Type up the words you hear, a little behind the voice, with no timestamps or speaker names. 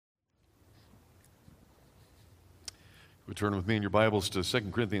We turn with me in your Bibles to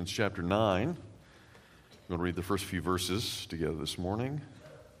 2 Corinthians chapter 9. I'm going to read the first few verses together this morning.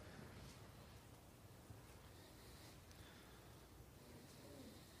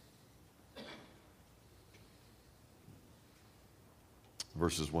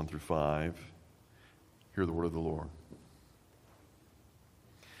 Verses 1 through 5. Hear the word of the Lord.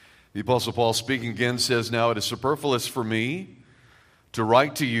 The Apostle Paul, speaking again, says, "Now it is superfluous for me to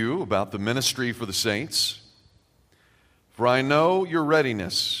write to you about the ministry for the saints. For I know your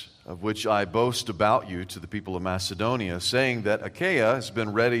readiness, of which I boast about you to the people of Macedonia, saying that Achaia has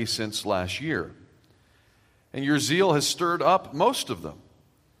been ready since last year, and your zeal has stirred up most of them.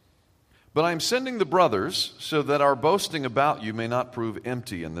 But I am sending the brothers so that our boasting about you may not prove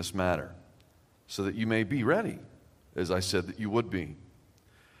empty in this matter, so that you may be ready, as I said that you would be.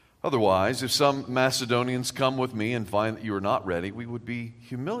 Otherwise, if some Macedonians come with me and find that you are not ready, we would be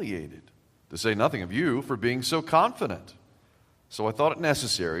humiliated, to say nothing of you for being so confident. So I thought it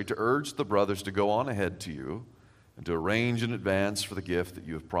necessary to urge the brothers to go on ahead to you and to arrange in advance for the gift that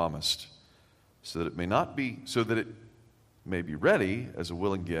you have promised, so that it may be ready as a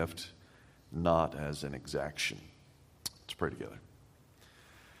willing gift, not as an exaction." Let's pray together.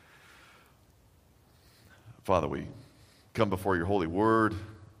 Father, we come before your holy word,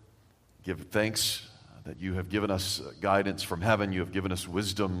 give thanks that you have given us guidance from heaven, you have given us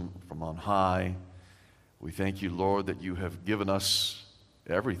wisdom from on high. We thank you, Lord, that you have given us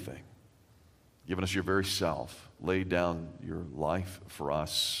everything, given us your very self, laid down your life for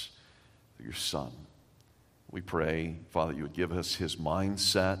us through your Son. We pray, Father, you would give us his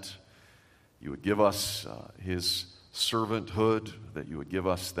mindset, you would give us his servanthood, that you would give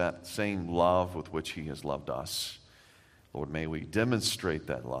us that same love with which he has loved us. Lord, may we demonstrate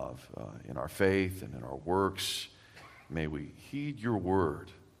that love in our faith and in our works. May we heed your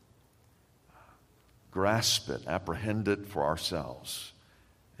word, grasp it, apprehend it for ourselves,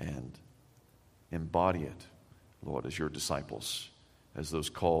 and embody it, Lord, as your disciples, as those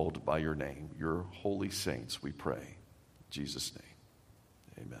called by your name, your holy saints, we pray. In Jesus'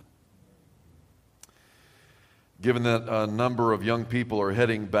 name, amen. Given that a number of young people are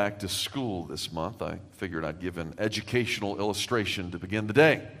heading back to school this month, I figured I'd give an educational illustration to begin the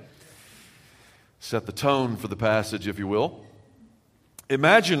day. Set the tone for the passage, if you will.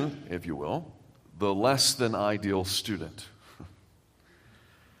 Imagine, if you will, the less than ideal student.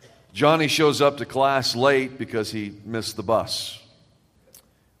 Johnny shows up to class late because he missed the bus.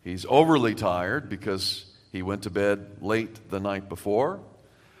 He's overly tired because he went to bed late the night before.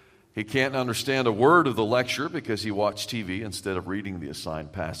 He can't understand a word of the lecture because he watched TV instead of reading the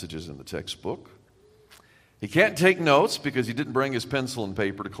assigned passages in the textbook. He can't take notes because he didn't bring his pencil and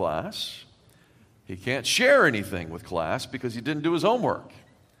paper to class. He can't share anything with class because he didn't do his homework.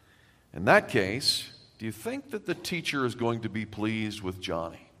 In that case, do you think that the teacher is going to be pleased with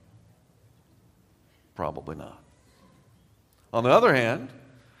Johnny? Probably not. On the other hand,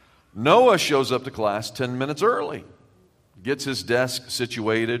 Noah shows up to class 10 minutes early, gets his desk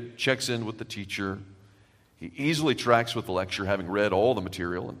situated, checks in with the teacher. He easily tracks with the lecture, having read all the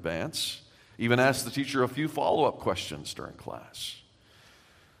material in advance, even asks the teacher a few follow-up questions during class.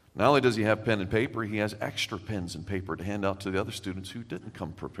 Not only does he have pen and paper, he has extra pens and paper to hand out to the other students who didn't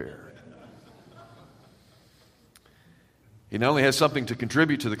come prepared. He not only has something to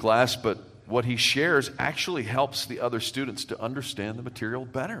contribute to the class, but what he shares actually helps the other students to understand the material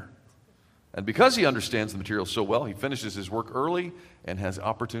better. And because he understands the material so well, he finishes his work early and has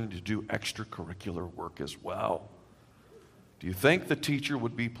opportunity to do extracurricular work as well. Do you think the teacher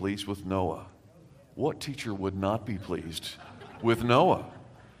would be pleased with Noah? What teacher would not be pleased with Noah?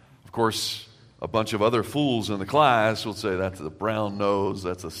 Of course, a bunch of other fools in the class will say that's the brown nose,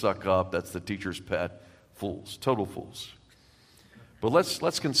 that's a suck up, that's the teacher's pet. Fools, total fools. But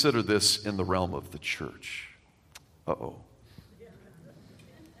let's consider this in the realm of the church.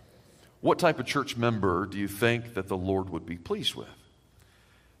 What type of church member do you think that the Lord would be pleased with?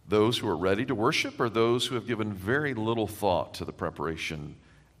 Those who are ready to worship, or those who have given very little thought to the preparation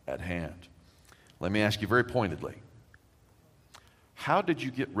at hand? Let me ask you very pointedly, how did you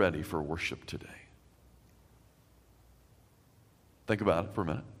get ready for worship today? Think about it for a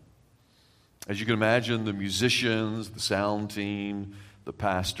minute. As you can imagine, the musicians, the sound team, the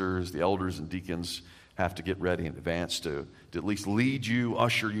pastors, the elders and deacons have to get ready in advance to at least lead you,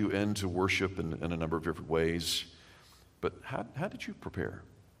 usher you into worship in a number of different ways. But how did you prepare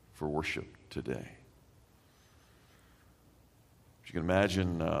for worship today? As you can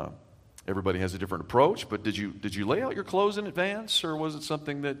imagine, everybody has a different approach, but did you lay out your clothes in advance, or was it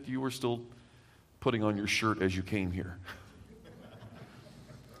something that you were still putting on your shirt as you came here?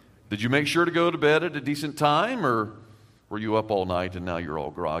 Did you make sure to go to bed at a decent time, or Were you up all night and now you're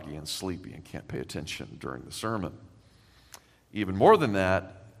all groggy and sleepy and can't pay attention during the sermon? Even more than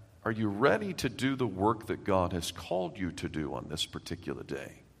that, are you ready to do the work that God has called you to do on this particular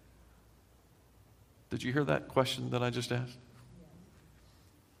day? Did you hear that question that I just asked?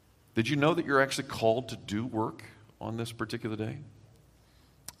 Did you know that you're actually called to do work on this particular day?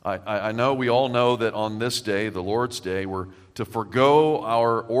 I know we all know that on this day, the Lord's Day, we're to forego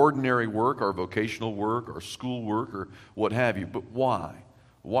our ordinary work, our vocational work, our school work, or what have you. But why?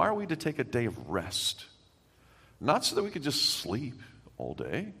 Why are we to take a day of rest? Not so that we can just sleep all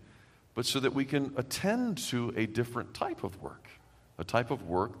day, but so that we can attend to a different type of work, a type of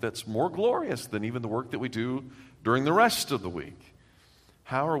work that's more glorious than even the work that we do during the rest of the week.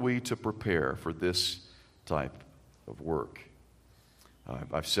 How are we to prepare for this type of work?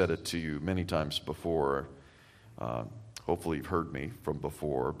 I've said it to you many times before. Hopefully you've heard me from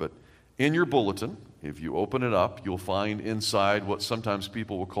before. But in your bulletin, if you open it up, you'll find inside what sometimes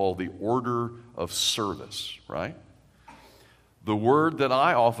people will call the order of service, right? The word that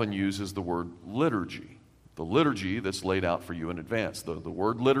I often use is the word liturgy. The liturgy that's laid out for you in advance. The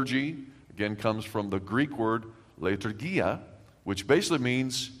word liturgy, again, comes from the Greek word liturgia, which basically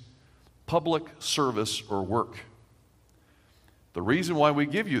means public service or work. The reason why we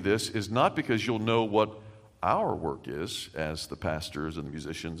give you this is not because you'll know what our work is as the pastors and the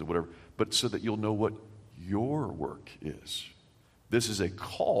musicians and whatever, but so that you'll know what your work is. This is a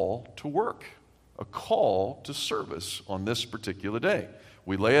call to work, a call to service on this particular day.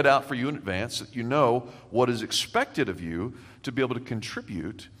 We lay it out for you in advance so that you know what is expected of you to be able to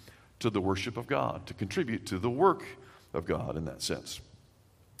contribute to the worship of God, to contribute to the work of God in that sense.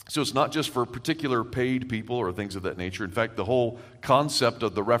 So it's not just for particular paid people or things of that nature. In fact, the whole concept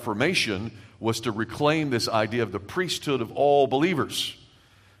of the Reformation was to reclaim this idea of the priesthood of all believers.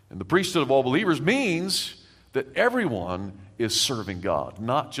 And the priesthood of all believers means that everyone is serving God,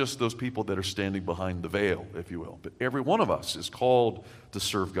 not just those people that are standing behind the veil, if you will. But every one of us is called to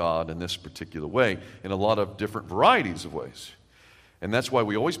serve God in this particular way, in a lot of different varieties of ways. And that's why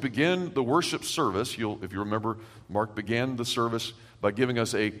we always begin the worship service. If you remember, Mark began the service by giving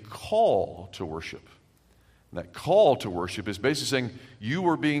us a call to worship. And that call to worship is basically saying you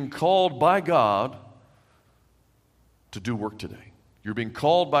are being called by God to do work today. You're being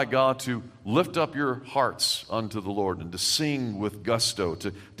called by God to lift up your hearts unto the Lord and to sing with gusto,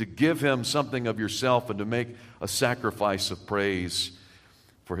 to give Him something of yourself and to make a sacrifice of praise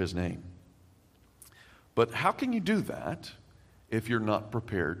for His name. But how can you do that if you're not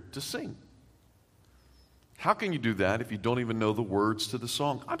prepared to sing? How can you do that if you don't even know the words to the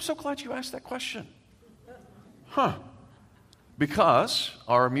song? I'm so glad you asked that question. Because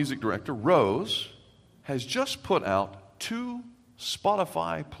our music director, Rose, has just put out 2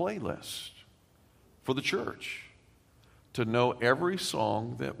 Spotify playlists for the church to know every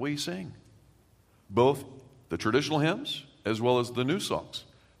song that we sing. Both the traditional hymns as well as the new songs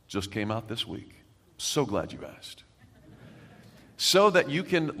just came out this week. So glad you asked. So that you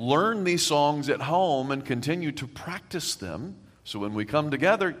can learn these songs at home and continue to practice them. So when we come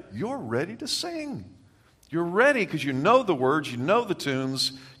together, you're ready to sing. You're ready because you know the words, you know the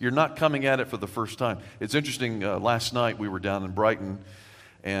tunes. You're not coming at it for the first time. It's interesting, last night we were down in Brighton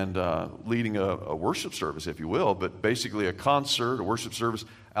and leading a worship service, if you will, but basically a concert, a worship service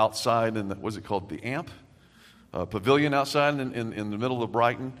outside in what's it called, the AMP pavilion outside in the middle of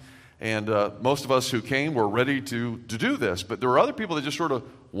Brighton. And most of us who came were ready to do this. But there were other people that just sort of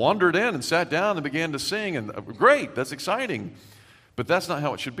wandered in and sat down and began to sing. And great, that's exciting. But that's not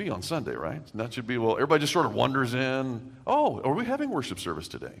how it should be on Sunday, right? That should be, well, everybody just sort of wanders in. Oh, are we having worship service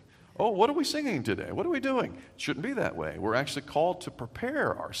today? Oh, what are we singing today? What are we doing? It shouldn't be that way. We're actually called to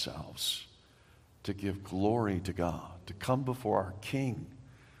prepare ourselves to give glory to God, to come before our King.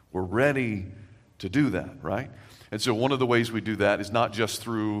 We're ready to do that, right? And so one of the ways we do that is not just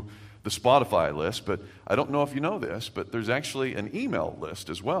through the Spotify list, but I don't know if you know this, but there's actually an email list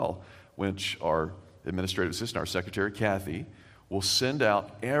as well, which our administrative assistant, our secretary, Kathy, will send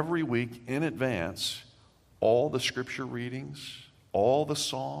out every week in advance all the scripture readings, all the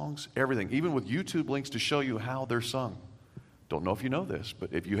songs, everything, even with YouTube links to show you how they're sung. Don't know if you know this,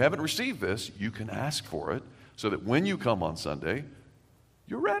 but if you haven't received this, you can ask for it so that when you come on Sunday,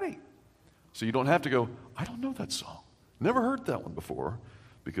 you're ready. So you don't have to go, I don't know that song. Never heard that one before.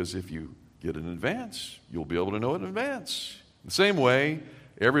 Because if you get it in advance, you'll be able to know it in advance. The same way,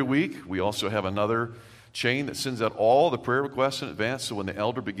 every week, we also have another chain that sends out all the prayer requests in advance. So when the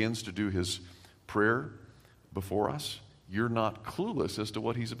elder begins to do his prayer before us, you're not clueless as to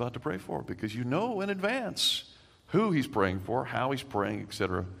what he's about to pray for because you know in advance who he's praying for, how he's praying,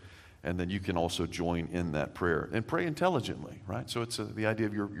 etc., And then you can also join in that prayer and pray intelligently, right? So it's the idea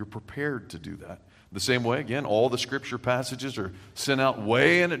of you're prepared to do that. The same way, again, all the scripture passages are sent out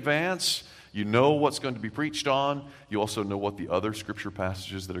way in advance. You know what's going to be preached on. You also know what the other scripture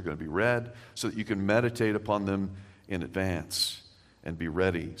passages that are going to be read so that you can meditate upon them in advance and be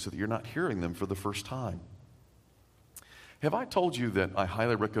ready so that you're not hearing them for the first time. Have I told you that I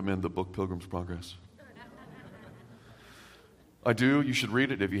highly recommend the book Pilgrim's Progress? I do. You should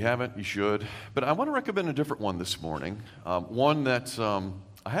read it. If you haven't, you should. But I want to recommend a different one this morning. One that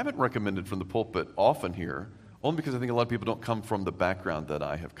I haven't recommended from the pulpit often here, only because I think a lot of people don't come from the background that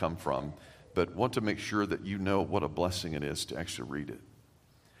I have come from, but want to make sure that you know what a blessing it is to actually read it.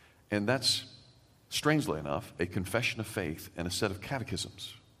 And that's, strangely enough, a confession of faith and a set of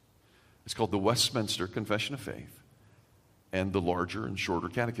catechisms. It's called the Westminster Confession of Faith and the larger and shorter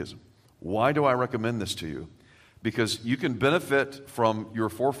catechism. Why do I recommend this to you? Because you can benefit from your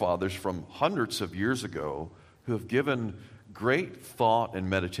forefathers from hundreds of years ago who have given great thought and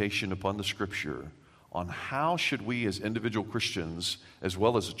meditation upon the Scripture on how should we as individual Christians, as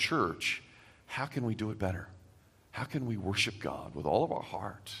well as a church, how can we do it better? How can we worship God with all of our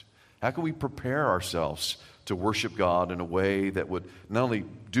heart? How can we prepare ourselves to worship God in a way that would not only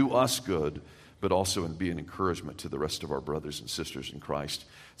do us good, but also be an encouragement to the rest of our brothers and sisters in Christ?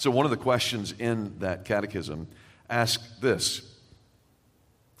 So one of the questions in that catechism asks this.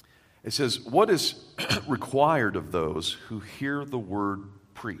 It says, what is required of those who hear the word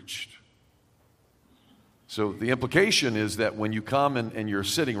preached? So the implication is that when you come and you're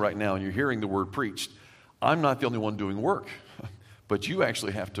sitting right now and you're hearing the word preached, I'm not the only one doing work, but you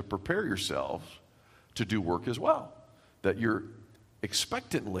actually have to prepare yourselves to do work as well, that you're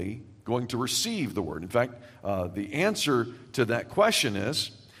expectantly going to receive the word. In fact, the answer to that question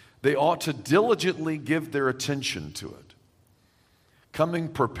is they ought to diligently give their attention to it, coming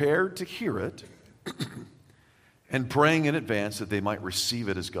prepared to hear it and praying in advance that they might receive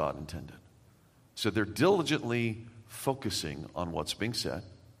it as God intended. So they're diligently focusing on what's being said.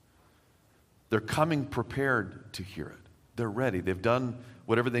 They're coming prepared to hear it. They're ready. They've done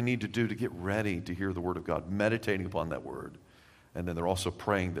whatever they need to do to get ready to hear the word of God, meditating upon that word. And then they're also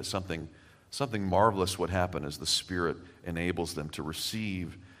praying that something marvelous would happen as the Spirit enables them to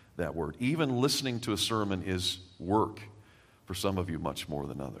receive that word. Even listening to a sermon is work for some of you much more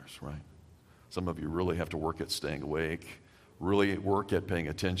than others, right? Some of you really have to work at staying awake, really work at paying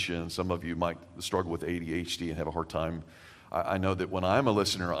attention. Some of you might struggle with ADHD and have a hard time. I know that when I'm a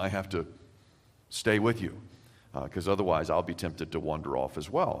listener, I have to stay with you because otherwise I'll be tempted to wander off as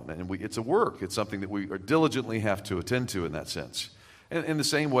well. And it's a work. It's something that we diligently have to attend to in that sense. And in the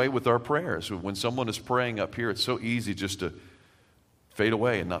same way with our prayers. When someone is praying up here, it's so easy just to fade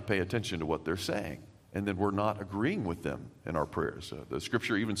away and not pay attention to what they're saying. And then we're not agreeing with them in our prayers. The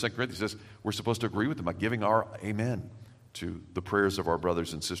scripture, even 2 Corinthians, says we're supposed to agree with them by giving our amen to the prayers of our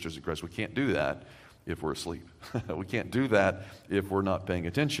brothers and sisters in Christ. We can't do that if we're asleep. We can't do that if we're not paying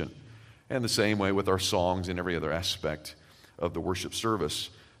attention. And the same way with our songs and every other aspect of the worship service.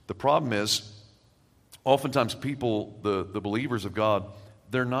 The problem is, oftentimes people, the believers of God,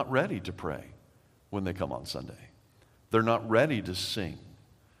 they're not ready to pray when they come on Sunday. They're not ready to sing.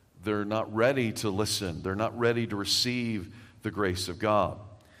 They're not ready to listen. They're not ready to receive the grace of God.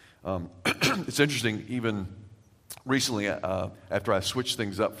 It's interesting, even recently, after I switched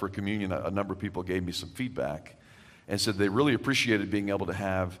things up for communion, a number of people gave me some feedback and said they really appreciated being able to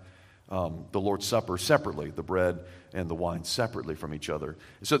have the Lord's Supper separately, the bread and the wine separately from each other,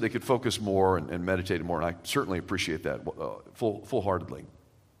 so they could focus more and meditate more. And I certainly appreciate that full-heartedly.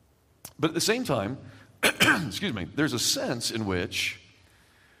 But at the same time, excuse me, there's a sense in which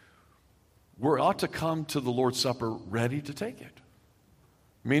we ought to come to the Lord's Supper ready to take it,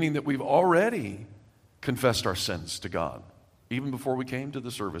 meaning that we've already confessed our sins to God even before we came to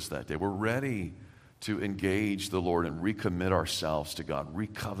the service that day. We're ready to engage the Lord and recommit ourselves to God,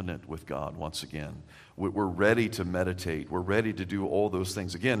 recovenant with God once again. We're ready to meditate. We're ready to do all those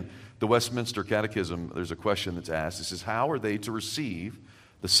things. Again, the Westminster Catechism, there's a question that's asked. It says, how are they to receive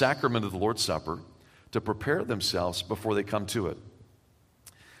the sacrament of the Lord's Supper to prepare themselves before they come to it?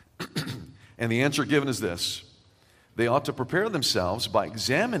 And the answer given is this: they ought to prepare themselves by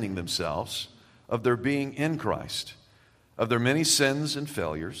examining themselves of their being in Christ, of their many sins and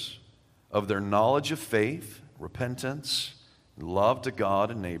failures, of their knowledge of faith, repentance, love to God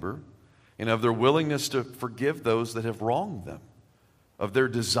and neighbor, and of their willingness to forgive those that have wronged them, of their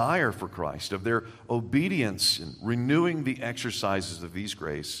desire for Christ, of their obedience in renewing the exercises of these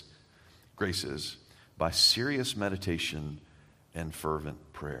graces by serious meditation and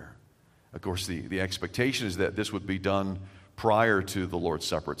fervent prayer. Of course, the expectation is that this would be done prior to the Lord's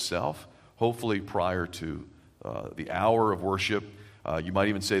Supper itself, hopefully prior to the hour of worship. You might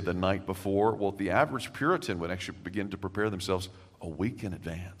even say the night before. Well, the average Puritan would actually begin to prepare themselves a week in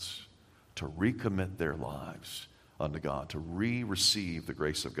advance to recommit their lives unto God, to receive the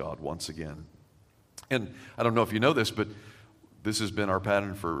grace of God once again. And I don't know if you know this, but this has been our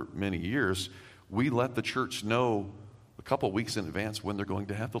pattern for many years. We let the church know a couple of weeks in advance when they're going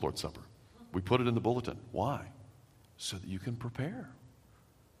to have the Lord's Supper. We put it in the bulletin. Why? So that you can prepare.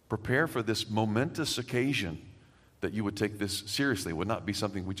 Prepare for this momentous occasion, that you would take this seriously. It would not be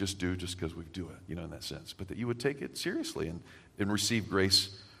something we just do just because we do it, in that sense, but that you would take it seriously and receive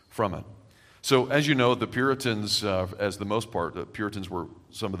grace from it. So as you know, the Puritans, as the most part, Puritans were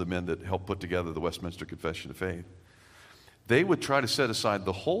some of the men that helped put together the Westminster Confession of Faith. They would try to set aside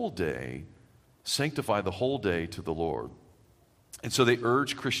the whole day, sanctify the whole day to the Lord. And so they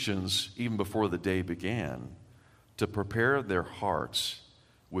urged Christians, even before the day began, to prepare their hearts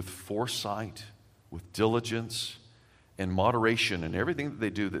with foresight, with diligence, and moderation in everything that they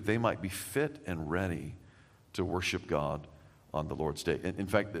do, that they might be fit and ready to worship God on the Lord's day. In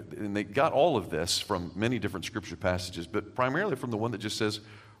fact, and they got all of this from many different scripture passages, but primarily from the one that just says,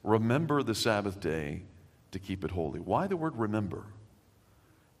 remember the Sabbath day to keep it holy. Why the word remember?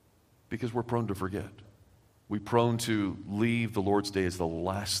 Because we're prone to forget. We're prone to leave the Lord's day as the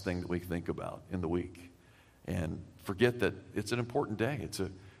last thing that we think about in the week and forget that it's an important day.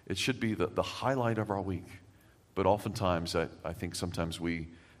 It should be the highlight of our week. But oftentimes, I think sometimes we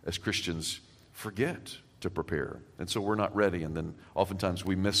as Christians forget to prepare. And so we're not ready, and then oftentimes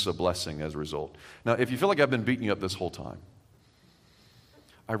we miss a blessing as a result. Now, if you feel like I've been beating you up this whole time,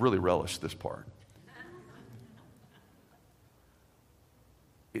 I really relish this part.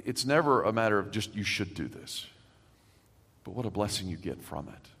 It's never a matter of just you should do this, but what a blessing you get from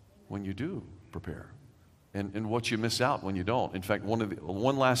it when you do prepare, and what you miss out when you don't. In fact,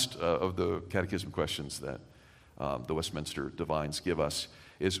 one last of the catechism questions that the Westminster Divines give us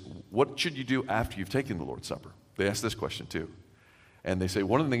is, what should you do after you've taken the Lord's Supper? They ask this question too. And they say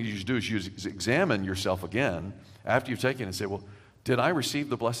one of the things you should do is examine yourself again after you've taken it and say, well, did I receive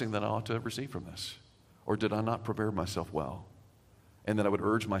the blessing that I ought to have received from this? Or did I not prepare myself well? And then I would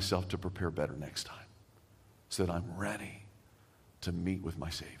urge myself to prepare better next time so that I'm ready to meet with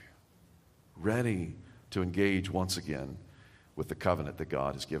my Savior, ready to engage once again with the covenant that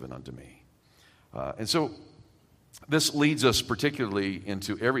God has given unto me. And so this leads us particularly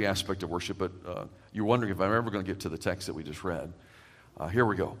into every aspect of worship, but you're wondering if I'm ever going to get to the text that we just read. Here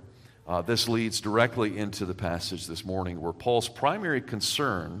we go. This leads directly into the passage this morning where Paul's primary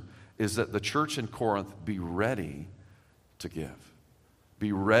concern is that the church in Corinth be ready to give.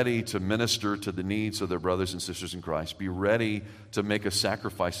 Be ready to minister to the needs of their brothers and sisters in Christ. Be ready to make a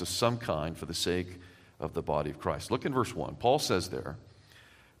sacrifice of some kind for the sake of the body of Christ. Look in verse 1. Paul says there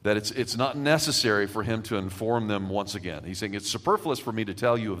that it's not necessary for him to inform them once again. He's saying it's superfluous for me to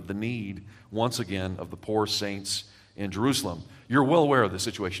tell you of the need once again of the poor saints in Jerusalem. You're well aware of the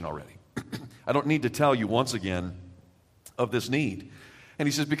situation already. I don't need to tell you once again of this need. And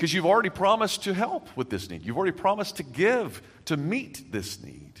he says, because you've already promised to help with this need. You've already promised to give to meet this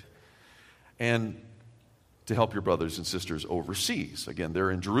need and to help your brothers and sisters overseas. Again, they're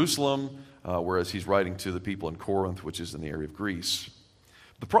in Jerusalem, whereas he's writing to the people in Corinth, which is in the area of Greece.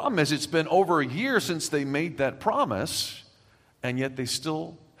 The problem is it's been over a year since they made that promise, and yet they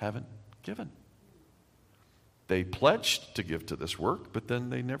still haven't given. They pledged to give to this work, but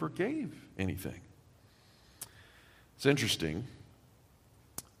then they never gave anything. It's interesting.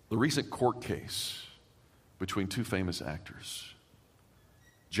 The recent court case between two famous actors,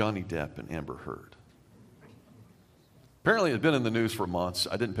 Johnny Depp and Amber Heard. Apparently it had been in the news for months.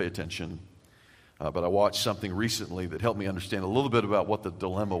 I didn't pay attention, but I watched something recently that helped me understand a little bit about what the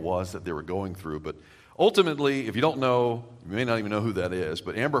dilemma was that they were going through. But ultimately, if you don't know, you may not even know who that is,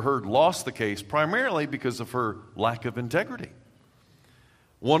 but Amber Heard lost the case primarily because of her lack of integrity.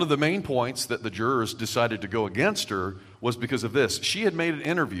 One of the main points that the jurors decided to go against her was because of this. She had made an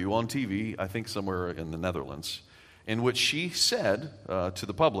interview on TV, I think somewhere in the Netherlands, in which she said to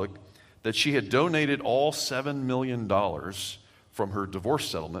the public that she had donated all $7 million from her divorce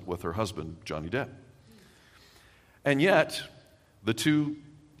settlement with her husband, Johnny Depp. And yet, the two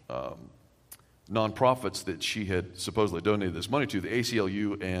nonprofits that she had supposedly donated this money to, the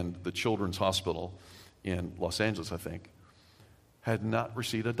ACLU and the Children's Hospital in Los Angeles, I think, had not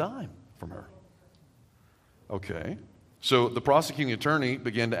received a dime from her. Okay. So the prosecuting attorney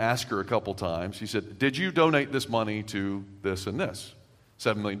began to ask her a couple times. He said, did you donate this money to this and this?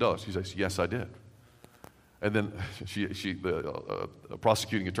 $7 million. She says, yes, I did. And then the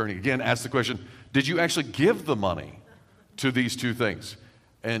prosecuting attorney again asked the question, did you actually give the money to these two things?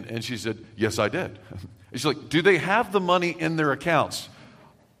 And she said, yes, I did. And she's like, do they have the money in their accounts?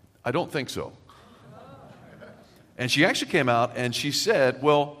 I don't think so. And she actually came out and she said,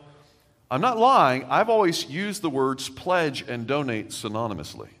 well, I'm not lying. I've always used the words pledge and donate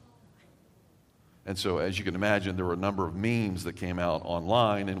synonymously. And so, as you can imagine, there were a number of memes that came out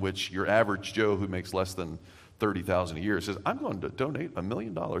online in which your average Joe who makes less than $30,000 a year says, I'm going to donate $1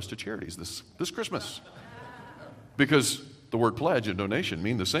 million to charities this Christmas. Because the word pledge and donation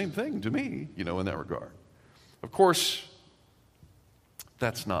mean the same thing to me, in that regard. Of course,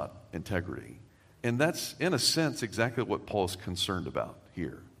 that's not integrity. And that's, in a sense, exactly what Paul's concerned about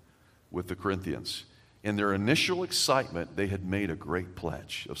here with the Corinthians. In their initial excitement, they had made a great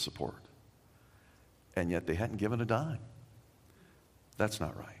pledge of support. And yet they hadn't given a dime. That's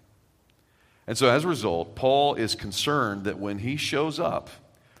not right. And so as a result, Paul is concerned that when he shows up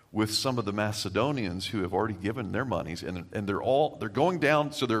with some of the Macedonians who have already given their monies, and they're going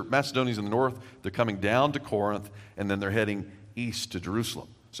down, so they're Macedonians in the north, they're coming down to Corinth, and then they're heading east to Jerusalem.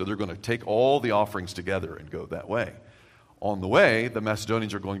 So they're going to take all the offerings together and go that way. On the way, the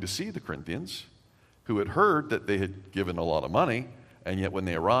Macedonians are going to see the Corinthians, who had heard that they had given a lot of money, and yet when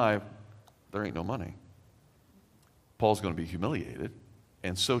they arrive, there ain't no money. Paul's going to be humiliated,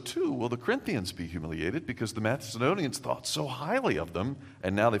 and so too will the Corinthians be humiliated because the Macedonians thought so highly of them,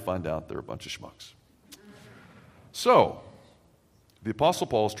 and now they find out they're a bunch of schmucks. So, the Apostle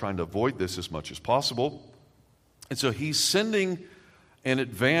Paul is trying to avoid this as much as possible, and so he's sending an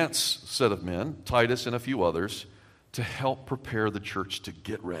advance set of men, Titus and a few others, to help prepare the church to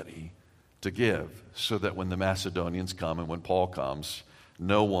get ready to give, so that when the Macedonians come and when Paul comes,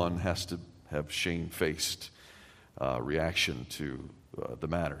 no one has to have shamefaced reaction to the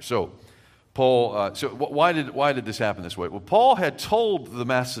matter. So, Paul. Why did this happen this way? Well, Paul had told the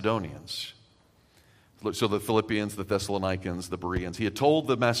Macedonians, so the Philippians, the Thessalonians, the Bereans, he had told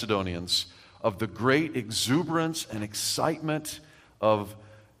the Macedonians of the great exuberance and excitement of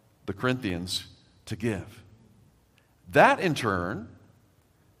the Corinthians to give. That, in turn,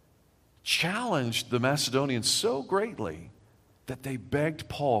 challenged the Macedonians so greatly that they begged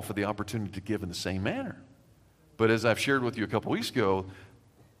Paul for the opportunity to give in the same manner. But as I've shared with you a couple weeks ago,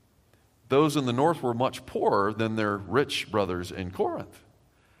 those in the north were much poorer than their rich brothers in Corinth.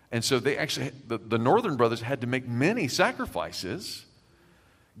 And so they actually, the northern brothers had to make many sacrifices,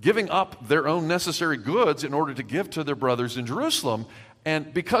 giving up their own necessary goods in order to give to their brothers in Jerusalem,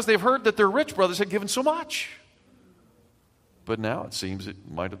 and because they've heard that their rich brothers had given so much. But now it seems it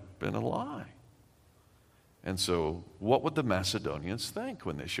might have been a lie. And so what would the Macedonians think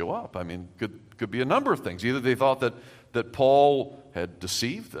when they show up? I mean, could be a number of things. Either they thought that Paul had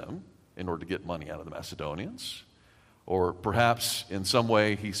deceived them in order to get money out of the Macedonians, or perhaps in some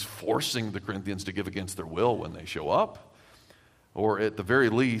way he's forcing the Corinthians to give against their will when they show up, or at the very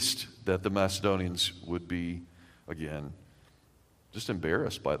least that the Macedonians would be, again, just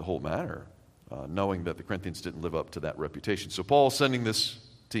embarrassed by the whole matter, knowing that the Corinthians didn't live up to that reputation. So Paul's sending this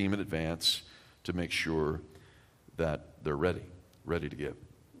team in advance to make sure that they're ready to give.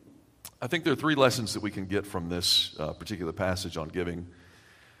 I think there are three lessons that we can get from this particular passage on giving.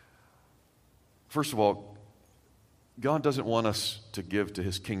 First of all, God doesn't want us to give to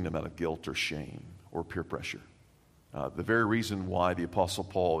his kingdom out of guilt or shame or peer pressure. The very reason why the Apostle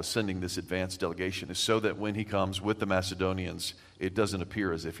Paul is sending this advanced delegation is so that when he comes with the Macedonians, it doesn't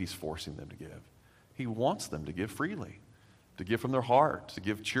appear as if he's forcing them to give. He wants them to give freely, to give from their heart, to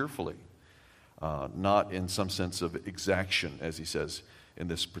give cheerfully, not in some sense of exaction, as he says in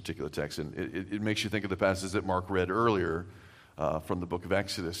this particular text. And it makes you think of the passage that Mark read earlier from the book of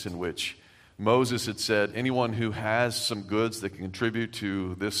Exodus, in which Moses had said, anyone who has some goods that can contribute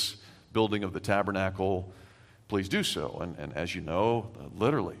to this building of the tabernacle, please do so. And as you know,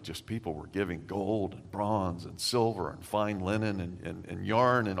 literally just people were giving gold and bronze and silver and fine linen and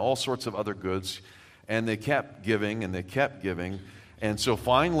yarn and all sorts of other goods. And they kept giving and they kept giving. And so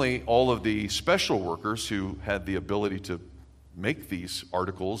finally, all of the special workers who had the ability to make these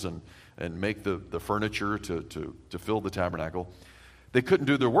articles and make the furniture to fill the tabernacle, they couldn't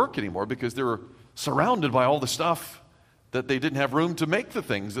do their work anymore because they were surrounded by all the stuff that they didn't have room to make the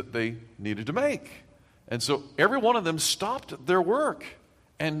things that they needed to make. And so every one of them stopped their work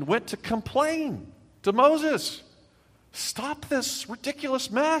and went to complain to Moses. Stop this ridiculous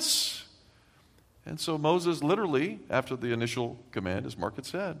mess. And so Moses literally, after the initial command, as Mark had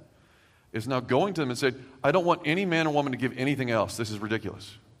said, is now going to them and said, I don't want any man or woman to give anything else. This is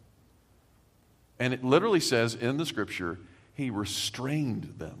ridiculous. And it literally says in the scripture, he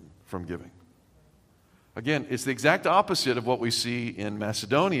restrained them from giving. Again, it's the exact opposite of what we see in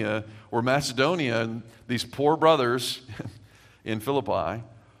Macedonia, where Macedonia and these poor brothers in Philippi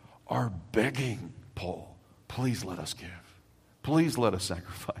are begging Paul, please let us give. Please let us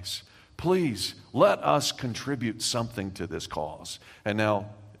sacrifice. Please let us contribute something to this cause. And now,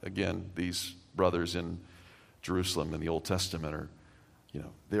 again, these brothers in Jerusalem in the Old Testament are,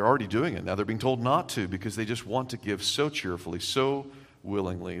 they're already doing it. Now they're being told not to because they just want to give so cheerfully, so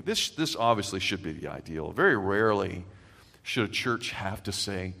willingly. This obviously should be the ideal. Very rarely should a church have to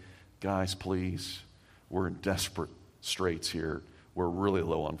say, guys, please, we're in desperate straits here. We're really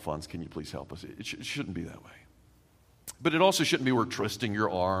low on funds. Can you please help us? It shouldn't be that way. But it also shouldn't be we're twisting your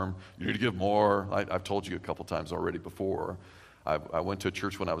arm. You need to give more. I've told you a couple times already before. I went to a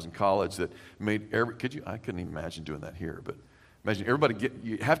church when I was in college that made I couldn't even imagine doing that here, but imagine everybody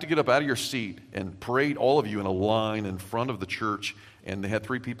you have to get up out of your seat and parade all of you in a line in front of the church, and they had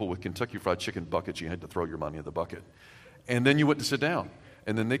 3 people with Kentucky Fried Chicken buckets. You had to throw your money in the bucket. And then you went to sit down,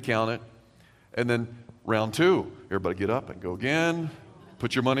 and then they count it, and then round 2, everybody get up and go again,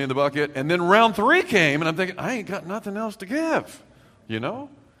 put your money in the bucket, and then round 3 came, and I'm thinking, I ain't got nothing else to give,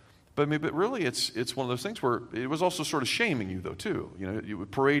 But really, it's one of those things where it was also sort of shaming you, though, too. It would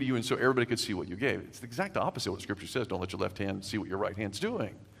parade you, and so everybody could see what you gave. It's the exact opposite of what Scripture says. Don't let your left hand see what your right hand's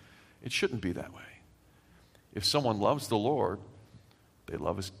doing. It shouldn't be that way. If someone loves the Lord, they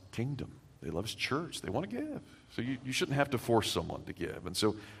love His kingdom. They love His church. They want to give. So you shouldn't have to force someone to give. And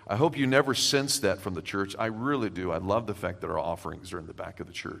so I hope you never sense that from the church. I really do. I love the fact that our offerings are in the back of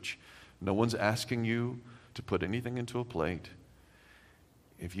the church. No one's asking you to put anything into a plate.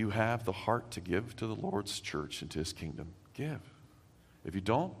 If you have the heart to give to the Lord's church and to His kingdom, give. If you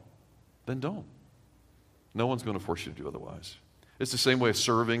don't, then don't. No one's going to force you to do otherwise. It's the same way of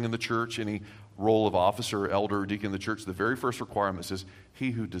serving in the church, any role of officer, elder, or deacon in the church. The very first requirement says,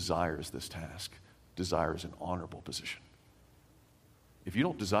 he who desires this task desires an honorable position. If you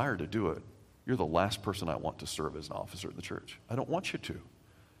don't desire to do it, you're the last person I want to serve as an officer in the church. I don't want you to,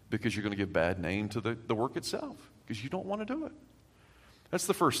 because you're going to give bad name to the work itself, because you don't want to do it. That's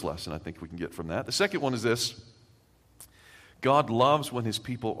the first lesson I think we can get from that. The second one is this: God loves when His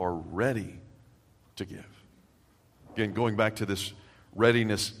people are ready to give. Again, going back to this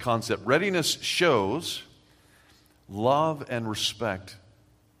readiness concept, readiness shows love and respect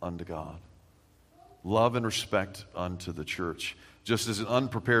unto God, love and respect unto the church. Just as an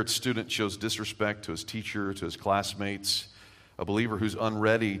unprepared student shows disrespect to his teacher, to his classmates, a believer who's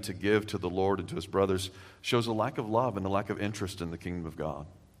unready to give to the Lord and to his brothers shows a lack of love and a lack of interest in the kingdom of God.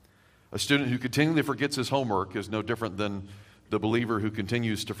 A student who continually forgets his homework is no different than the believer who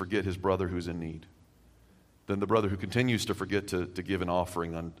continues to forget his brother who's in need, than the brother who continues to forget to give an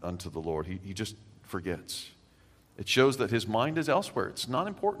offering unto the Lord. He just forgets. It shows that his mind is elsewhere. It's not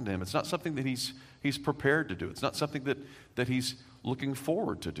important to him. It's not something that he's prepared to do. It's not something that he's looking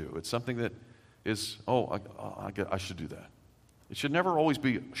forward to do. It's something that is, I should do that. It should never always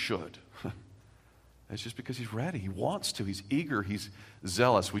be should. It's just because he's ready. He wants to. He's eager. He's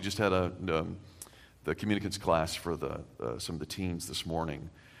zealous. We just had the communicants class for some of the teens this morning,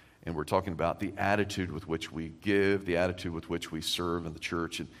 and we're talking about the attitude with which we give, the attitude with which we serve in the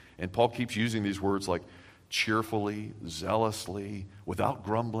church. And Paul keeps using these words like cheerfully, zealously, without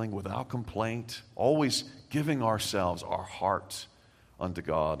grumbling, without complaint, always giving ourselves, our hearts unto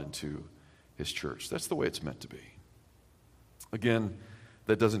God and to His church. That's the way it's meant to be. Again,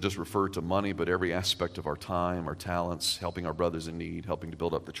 that doesn't just refer to money, but every aspect of our time, our talents, helping our brothers in need, helping to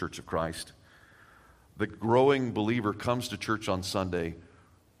build up the church of Christ. The growing believer comes to church on Sunday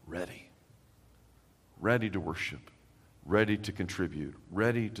ready to worship, ready to contribute,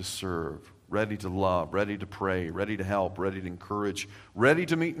 ready to serve, ready to love, ready to pray, ready to help, ready to encourage, ready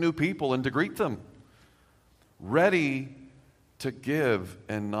to meet new people and to greet them, ready to give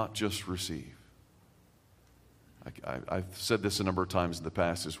and not just receive. I've said this a number of times in the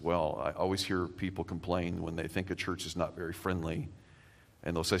past as well. I always hear people complain when they think a church is not very friendly,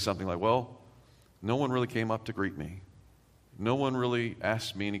 and they'll say something like, well, no one really came up to greet me. No one really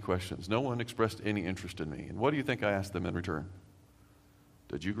asked me any questions. No one expressed any interest in me. And what do you think I asked them in return?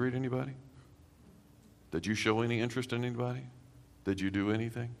 Did you greet anybody? Did you show any interest in anybody? Did you do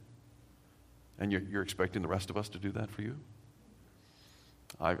anything? And you're expecting the rest of us to do that for you?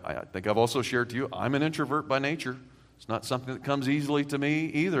 I think I've also shared to you, I'm an introvert by nature. It's not something that comes easily to me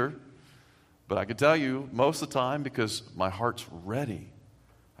either. But I can tell you, most of the time, because my heart's ready,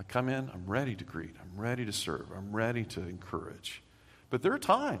 I come in, I'm ready to greet, I'm ready to serve, I'm ready to encourage. But there are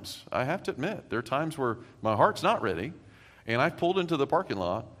times, I have to admit, there are times where my heart's not ready, and I've pulled into the parking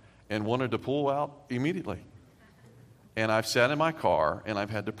lot and wanted to pull out immediately. And I've sat in my car and I've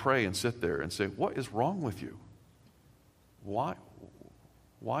had to pray and sit there and say, what is wrong with you? Why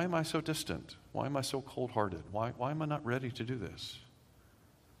am I so distant? Why am I so cold-hearted? Why am I not ready to do this?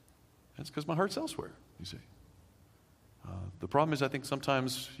 It's because my heart's elsewhere, you see. The problem is I think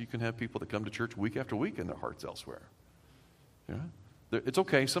sometimes you can have people that come to church week after week and their heart's elsewhere. Yeah? It's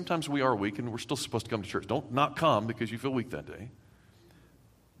okay. Sometimes we are weak and we're still supposed to come to church. Don't not come because you feel weak that day.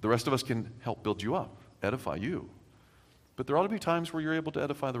 The rest of us can help build you up, edify you. But there ought to be times where you're able to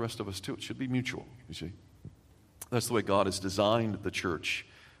edify the rest of us too. It should be mutual, you see. That's the way God has designed the church,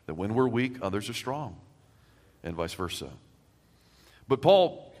 that when we're weak, others are strong, and vice versa. But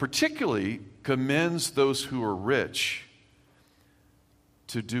Paul particularly commends those who are rich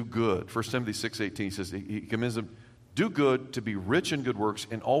to do good. 1 Timothy 6:18 he says, he commends them, do good, to be rich in good works,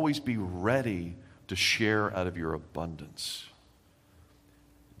 and always be ready to share out of your abundance.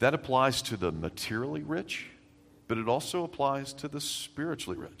 That applies to the materially rich, but it also applies to the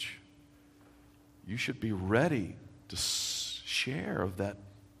spiritually rich. You should be ready to share of that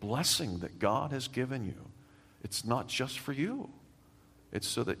blessing that God has given you. It's not just for you. It's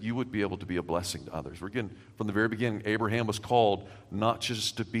so that you would be able to be a blessing to others. Again, from the very beginning, Abraham was called not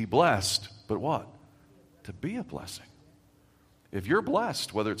just to be blessed, but what? To be a blessing. If you're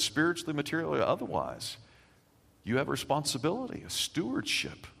blessed, whether it's spiritually, materially, or otherwise, you have a responsibility, a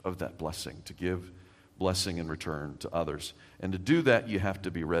stewardship of that blessing to give blessing in return to others. And to do that, you have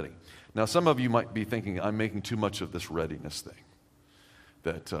to be ready. Now, some of you might be thinking, I'm making too much of this readiness thing.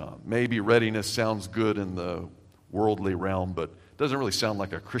 That maybe readiness sounds good in the worldly realm, but doesn't really sound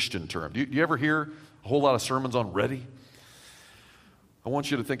like a Christian term. Do you ever hear a whole lot of sermons on ready? I want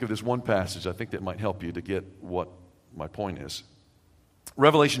you to think of this one passage. I think that might help you to get what my point is.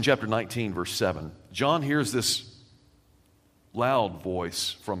 Revelation chapter 19, verse 7. John hears this loud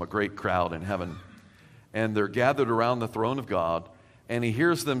voice from a great crowd in heaven, and they're gathered around the throne of God, and he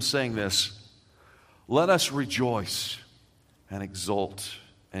hears them saying this, let us rejoice and exult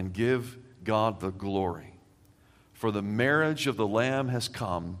and give God the glory. For the marriage of the Lamb has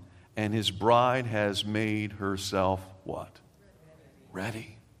come, and his bride has made herself what?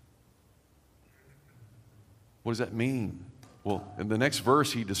 Ready. What does that mean? Well, in the next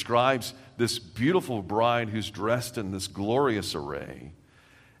verse, he describes this beautiful bride who's dressed in this glorious array.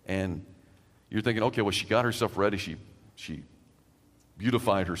 And you're thinking, okay, well, she got herself ready. She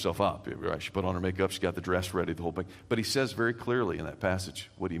beautified herself up. Right? She put on her makeup. She got the dress ready, the whole thing. But he says very clearly in that passage,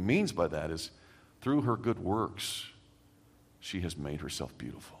 what he means by that is through her good works, she has made herself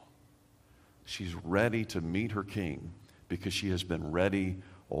beautiful. She's ready to meet her king because she has been ready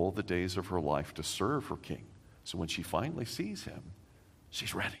all the days of her life to serve her king. So when she finally sees him,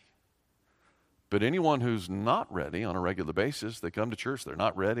 she's ready. But anyone who's not ready on a regular basis, they come to church, they're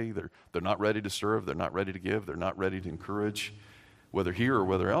not ready, they're not ready to serve, they're not ready to give, they're not ready to encourage, whether here or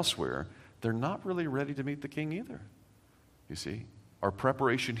whether elsewhere, they're not really ready to meet the king either. You see, our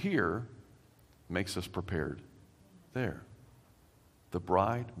preparation here makes us prepared there. The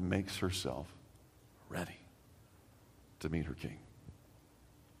bride makes herself ready to meet her king.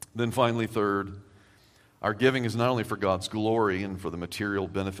 Then finally, third, our giving is not only for God's glory and for the material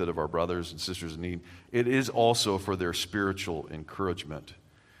benefit of our brothers and sisters in need, it is also for their spiritual encouragement.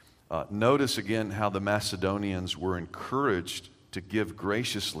 Notice again how the Macedonians were encouraged to give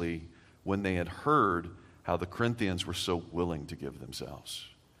graciously when they had heard how the Corinthians were so willing to give themselves.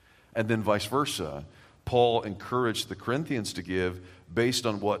 And then vice versa, Paul encouraged the Corinthians to give based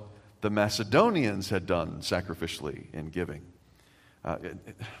on what the Macedonians had done sacrificially in giving.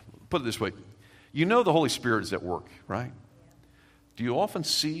 Put it this way. You know the Holy Spirit is at work, right? Do you often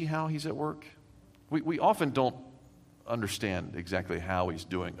see how he's at work? We often don't understand exactly how he's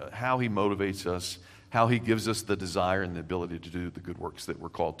doing, how he motivates us, how he gives us the desire and the ability to do the good works that we're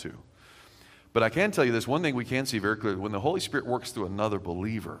called to. But I can tell you this, one thing we can see very clearly, when the Holy Spirit works through another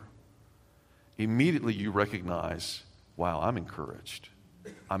believer, immediately you recognize, wow, I'm encouraged.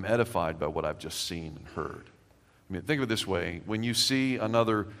 I'm edified by what I've just seen and heard. I mean, think of it this way. When you see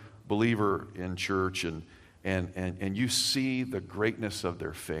another believer in church and you see the greatness of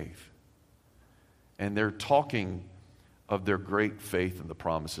their faith, and they're talking of their great faith in the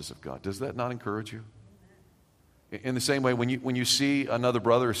promises of God, does that not encourage you? In the same way, when you see another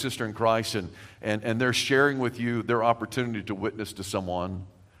brother or sister in Christ and they're sharing with you their opportunity to witness to someone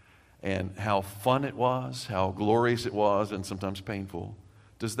and how fun it was, how glorious it was, and sometimes painful,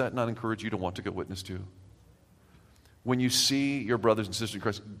 does that not encourage you to want to go witness to? When you see your brothers and sisters in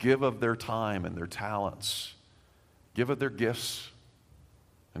Christ give of their time and their talents, give of their gifts,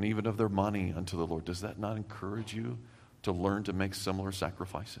 and even of their money unto the Lord, does that not encourage you to learn to make similar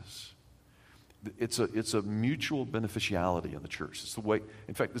sacrifices? It's a mutual beneficiality in the church. It's the way,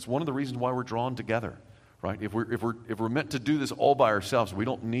 in fact, it's one of the reasons why we're drawn together, right? If we're meant to do this all by ourselves, we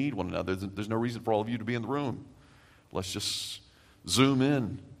don't need one another. There's no reason for all of you to be in the room. Let's just Zoom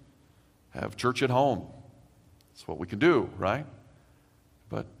in, have church at home. That's what we can do, right?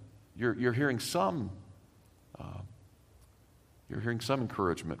 But you're hearing some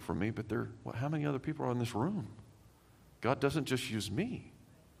encouragement from me. But how many other people are in this room? God doesn't just use me.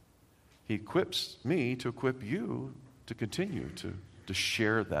 He equips me to equip you to continue to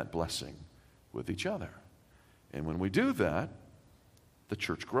share that blessing with each other. And when we do that, the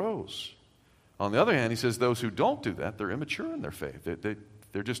church grows. On the other hand, he says those who don't do that, they're immature in their faith.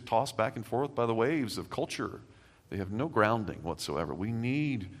 They're just tossed back and forth by the waves of culture. They have no grounding whatsoever. We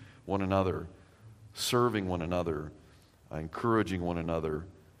need one another, serving one another, encouraging one another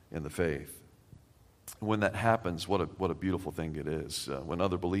in the faith. When that happens, what a beautiful thing it is. When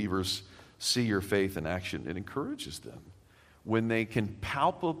other believers see your faith in action, it encourages them. When they can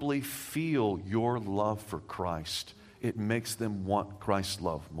palpably feel your love for Christ, it makes them want Christ's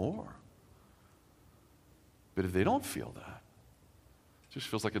love more. But if they don't feel that, it just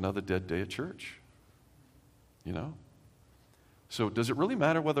feels like another dead day at church. You know? So does it really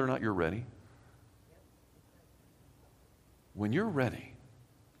matter whether or not you're ready? When you're ready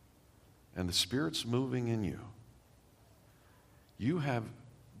and the Spirit's moving in you, you have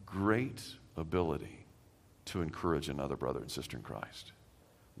great ability to encourage another brother and sister in Christ.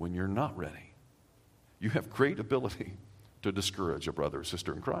 When you're not ready, you have great ability to discourage a brother or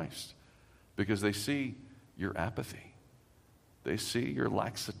sister in Christ because they see your apathy. They see your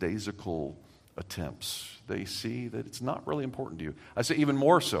lackadaisical attempts. They see that it's not really important to you. I say even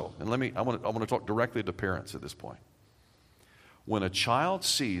more so, and I want to talk directly to parents at this point. When a child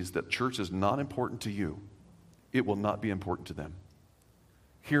sees that church is not important to you, it will not be important to them.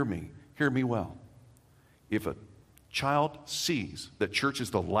 Hear me well. If a child sees that church is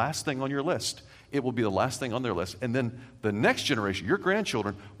the last thing on your list, it will be the last thing on their list. And then the next generation, your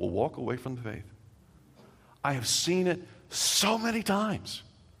grandchildren, will walk away from the faith. I have seen it so many times,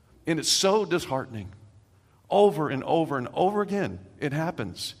 and it's so disheartening. Over and over and over again, it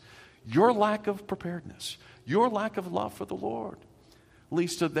happens. Your lack of preparedness, your lack of love for the Lord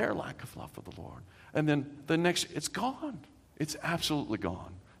leads to their lack of love for the Lord. And then the next, it's gone. It's absolutely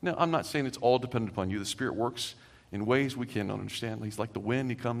gone. Now, I'm not saying it's all dependent upon you. The Spirit works in ways we cannot understand. He's like the wind.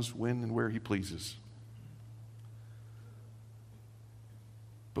 He comes when and where He pleases.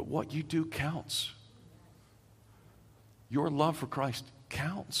 But what you do counts. Your love for Christ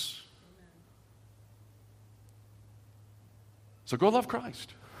counts. So go love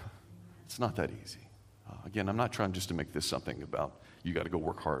Christ. It's not that easy. Again, I'm not trying just to make this something about you got to go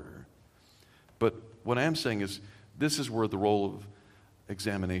work harder. But what I am saying is this is where the role of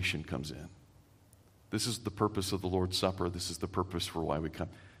examination comes in. This is the purpose of the Lord's Supper. This is the purpose for why we come.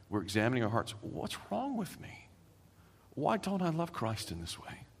 We're examining our hearts. What's wrong with me? Why don't I love Christ in this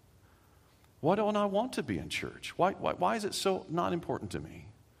way? Why don't I want to be in church? Why is it so not important to me?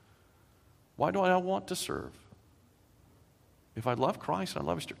 Why do I want to serve? If I love Christ and I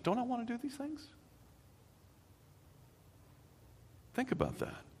love His church, don't I want to do these things? Think about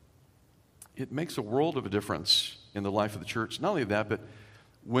that. It makes a world of a difference in the life of the church. Not only that, but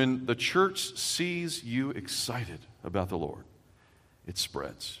when the church sees you excited about the Lord, it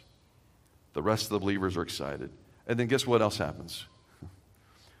spreads. The rest of the believers are excited. And then guess what else happens?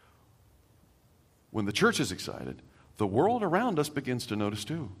 When the church is excited, the world around us begins to notice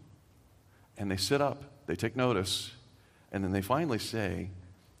too. And they sit up, they take notice, and then they finally say,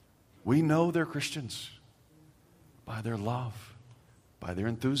 we know they're Christians by their love, by their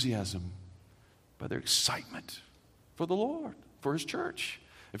enthusiasm, by their excitement for the Lord, for His church.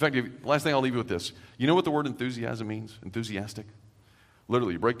 In fact, last thing I'll leave you with this. You know what the word enthusiasm means? Enthusiastic?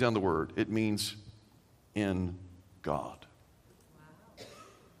 Literally, you break down the word. It means in God. Wow.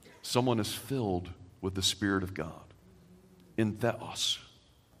 Someone is filled with the Spirit of God. In theos,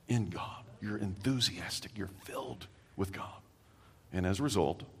 in God. You're enthusiastic. You're filled with God. And as a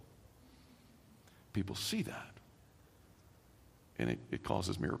result, people see that. And it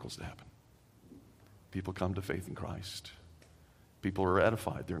causes miracles to happen. People come to faith in Christ. People are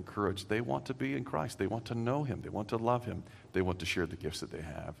edified. They're encouraged. They want to be in Christ. They want to know Him. They want to love Him. They want to share the gifts that they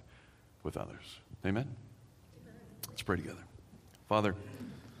have with others. Amen? Let's pray together. Father,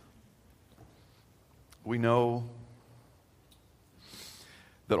 we know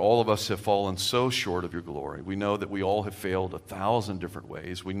that all of us have fallen so short of your glory. We know that we all have failed 1,000 different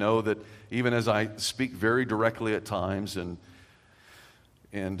ways. We know that even as I speak very directly at times and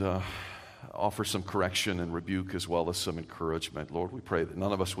offer some correction and rebuke as well as some encouragement. Lord, we pray that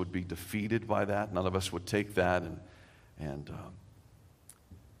none of us would be defeated by that. None of us would take that and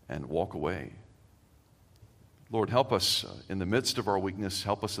walk away. Lord, help us in the midst of our weakness.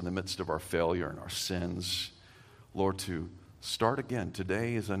 Help us in the midst of our failure and our sins. Lord, to start again.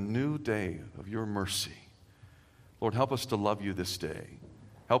 Today is a new day of your mercy. Lord, help us to love you this day.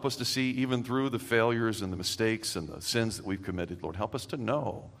 Help us to see even through the failures and the mistakes and the sins that we've committed. Lord, help us to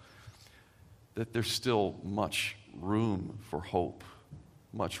know that there's still much room for hope,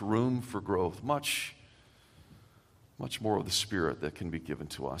 much room for growth, much more of the Spirit that can be given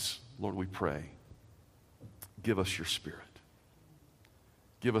to us. Lord, we pray, give us your Spirit.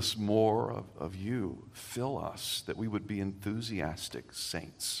 Give us more of you. Fill us that we would be enthusiastic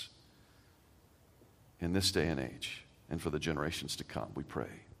saints in this day and age and for the generations to come, we pray.